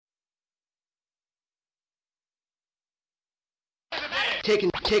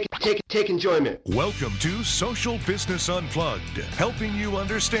take enjoyment. Welcome to Social Business Unplugged, helping you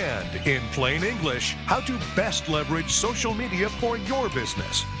understand, in plain English, how to best leverage social media for your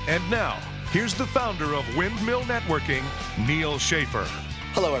business. And now, here's the founder of Windmill Networking, Neal Schaffer.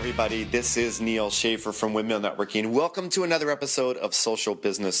 Hello, everybody. This is Neal Schaffer from Windmill Networking. Welcome to another episode of Social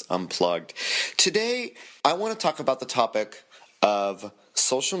Business Unplugged. Today, I want to talk about the topic of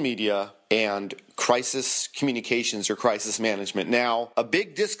social media and crisis communications or crisis management. Now, a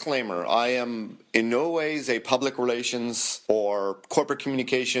big disclaimer, I am in no ways a public relations or corporate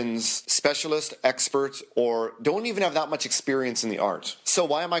communications specialist, expert, or don't even have that much experience in the art. So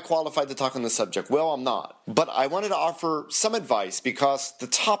why am I qualified to talk on this subject? Well, I'm not. But I wanted to offer some advice because the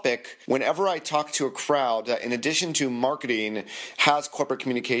topic, whenever I talk to a crowd that in addition to marketing has corporate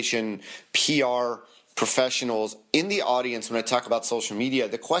communication, PR, professionals in the audience, when I talk about social media,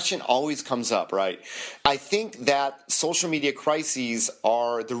 the question always comes up, right? I think that social media crises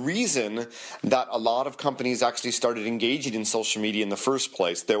are the reason that a lot of companies actually started engaging in social media in the first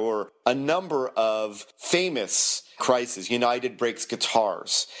place. There were a number of famous crises. United Breaks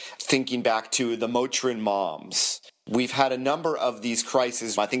Guitars, thinking back to the Motrin moms. We've had a number of these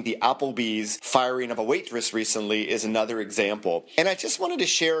crises. I think the Applebee's firing of a waitress recently is another example. And I just wanted to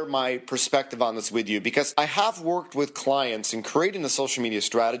share my perspective on this with you because I have worked with clients in creating a social media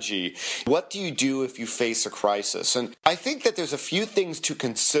strategy. What do you do if you face a crisis? And I think that there's a few things to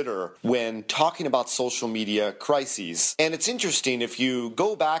consider when talking about social media crises. And it's interesting, if you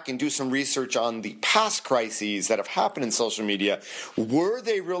go back and do some research on the past crises that have happened in social media, were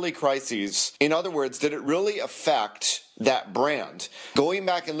they really crises? In other words, did it really affect that brand? Going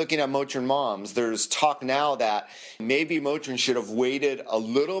back and looking at Motrin moms, there's talk now that maybe Motrin should have waited a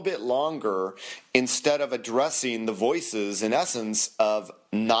little bit longer instead of addressing the voices, in essence, of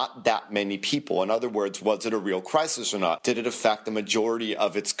not that many people. In other words, was it a real crisis or not? Did it affect the majority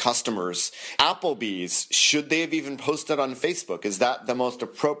of its customers? Applebee's, should they have even posted on Facebook? Is that the most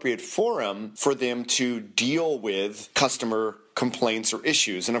appropriate forum for them to deal with customer complaints or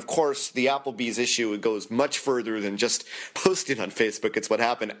issues? And of course, the Applebee's issue, it goes much further than just posting on Facebook. It's what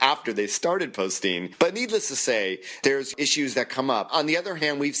happened after they started posting. But needless to say, there's issues that come up. On the other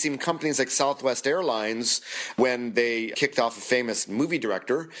hand, we've seen companies like Southwest Airlines, when they kicked off a famous movie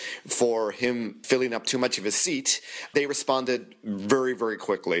director for him filling up too much of his seat, they responded very, very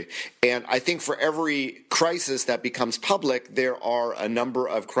quickly. And I think for every crisis that becomes public, there are a number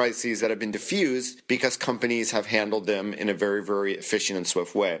of crises that have been diffused because companies have handled them in a very, very efficient and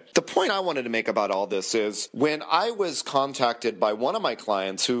swift way. The point I wanted to make about all this is when I was contacted by one of my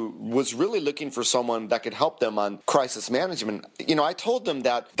clients who was really looking for someone that could help them on crisis management, I told them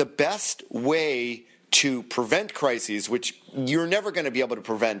that the best way to prevent crises, which you're never going to be able to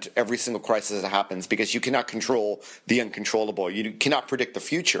prevent every single crisis that happens because you cannot control the uncontrollable. You cannot predict the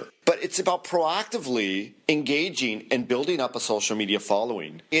future. But it's about proactively engaging and building up a social media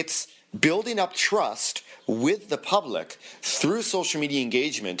following. It's building up trust with the public through social media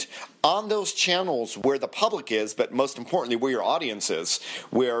engagement on those channels where the public is, but most importantly, where your audience is,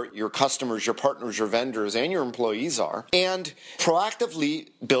 where your customers, your partners, your vendors, and your employees are, and proactively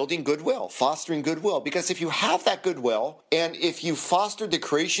building goodwill, fostering goodwill. Because if you have that goodwill, and if you foster the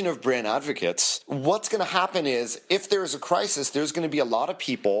creation of brand advocates, what's going to happen is, if there is a crisis, there's going to be a lot of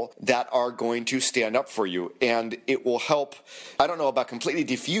people that are going to stand up for you, and it will help, I don't know about completely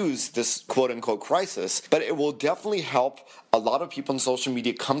diffuse this quote-unquote crisis, but it will definitely help a lot of people on social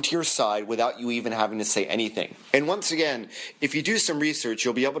media come to your side without you even having to say anything. And once again, if you do some research,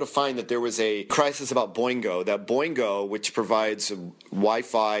 you'll be able to find that there was a crisis about Boingo, that Boingo, which provides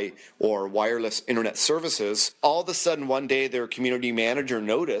Wi-Fi or wireless internet services, all of a sudden one day their community manager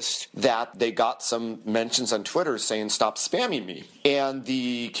noticed that they got some mentions on Twitter saying, "Stop spamming me." And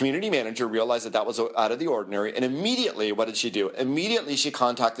the community manager realized that that was out of the ordinary, and immediately, what did she do? Immediately she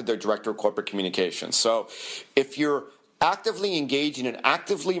contacted their director of corporate communications. So if you're actively engaging and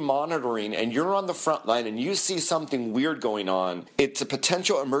actively monitoring and you're on the front line and you see something weird going on, it's a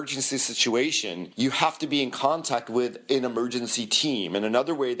potential emergency situation, you have to be in contact with an emergency team. And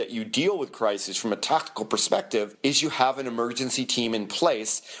another way that you deal with crisis from a tactical perspective is you have an emergency team in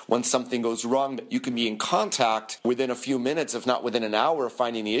place when something goes wrong, that you can be in contact within a few minutes, if not within an hour, of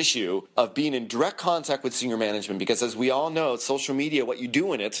finding the issue, of being in direct contact with senior management. Because as we all know, social media, what you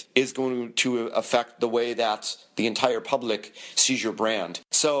do in it is going to affect the way that the entire public sees your brand.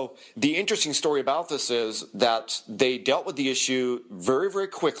 So the interesting story about this is that they dealt with the issue very, very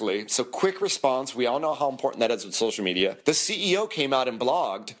quickly. So quick response. We all know how important that is with social media. The CEO came out and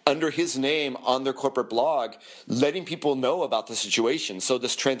blogged under his name on their corporate blog, letting people know about the situation. So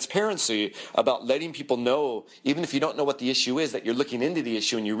this transparency about letting people know, even if you don't know what the issue is, that you're looking into the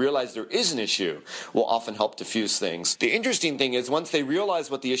issue and you realize there is an issue, will often help diffuse things. The interesting thing is once they realized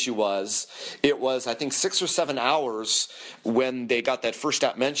what the issue was, it was, I think, 6 or 7 hours when they got that first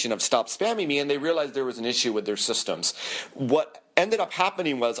app mention of stop spamming me, and they realized there was an issue with their systems. What ended up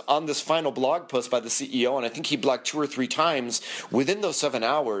happening was on this final blog post by the CEO, and I think he blogged 2 or 3 times within those 7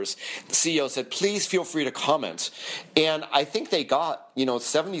 hours, the CEO said, please feel free to comment. And I think they got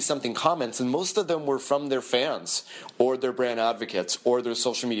 70 something comments, and most of them were from their fans or their brand advocates or their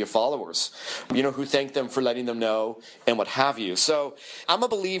social media followers, who thanked them for letting them know and what have you. So I'm a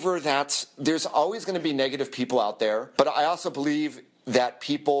believer that there's always going to be negative people out there, but I also believe that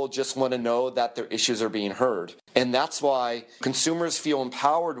people just want to know that their issues are being heard. And that's why consumers feel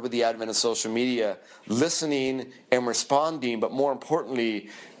empowered with the advent of social media, listening and responding, but more importantly,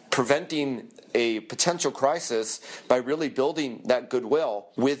 preventing a potential crisis by really building that goodwill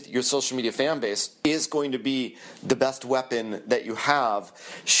with your social media fan base is going to be the best weapon that you have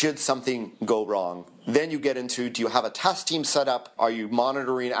should something go wrong. Then you get into, do you have a task team set up? Are you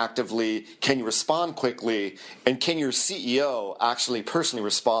monitoring actively? Can you respond quickly? And can your CEO actually personally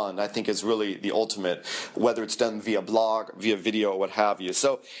respond? I think is really the ultimate, whether it's done via blog, via video, or what have you.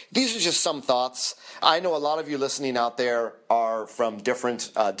 So these are just some thoughts. I know a lot of you listening out there are from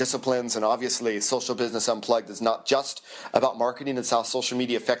different disciplines, and obviously Social Business Unplugged is not just about marketing. It's how social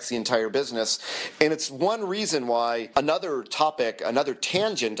media affects the entire business. And it's one reason why another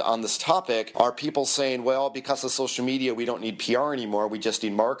tangent on this topic are people saying, well, because of social media, we don't need PR anymore, we just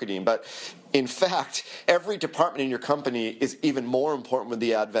need marketing. But in fact, every department in your company is even more important with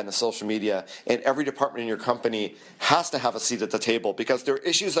the advent of social media, and every department in your company has to have a seat at the table because there are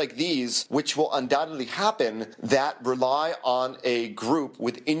issues like these which will undoubtedly happen that rely on a group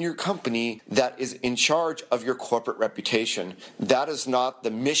within your company that is in charge of your corporate reputation. That is not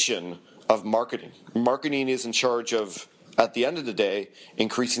the mission of marketing. Marketing is in charge of, at the end of the day,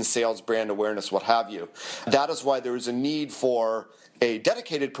 increasing sales, brand awareness, what have you. That is why there is a need for a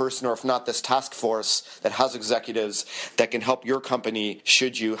dedicated person, or if not this task force that has executives that can help your company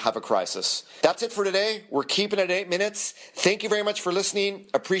should you have a crisis. That's it for today. We're keeping it at 8 minutes. Thank you very much for listening.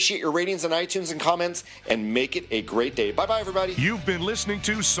 Appreciate your ratings on iTunes and comments, and make it a great day. Bye-bye, everybody. You've been listening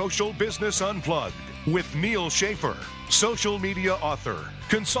to Social Business Unplugged with Neil Schaefer, social media author,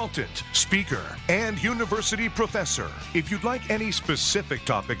 consultant, speaker, and university professor. If you'd like any specific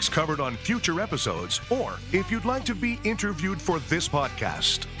topics covered on future episodes, or if you'd like to be interviewed for this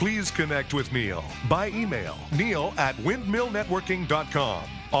podcast, please connect with Neil by email, neil@windmillnetworking.com,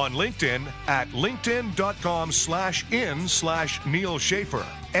 on LinkedIn at linkedin.com/in/Neil Schaefer,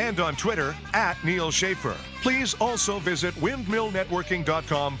 and on Twitter @Neil Schaefer. Please also visit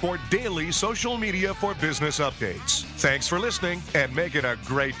windmillnetworking.com for daily social media for business updates. Thanks for listening, and make it a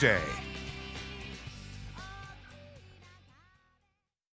great day.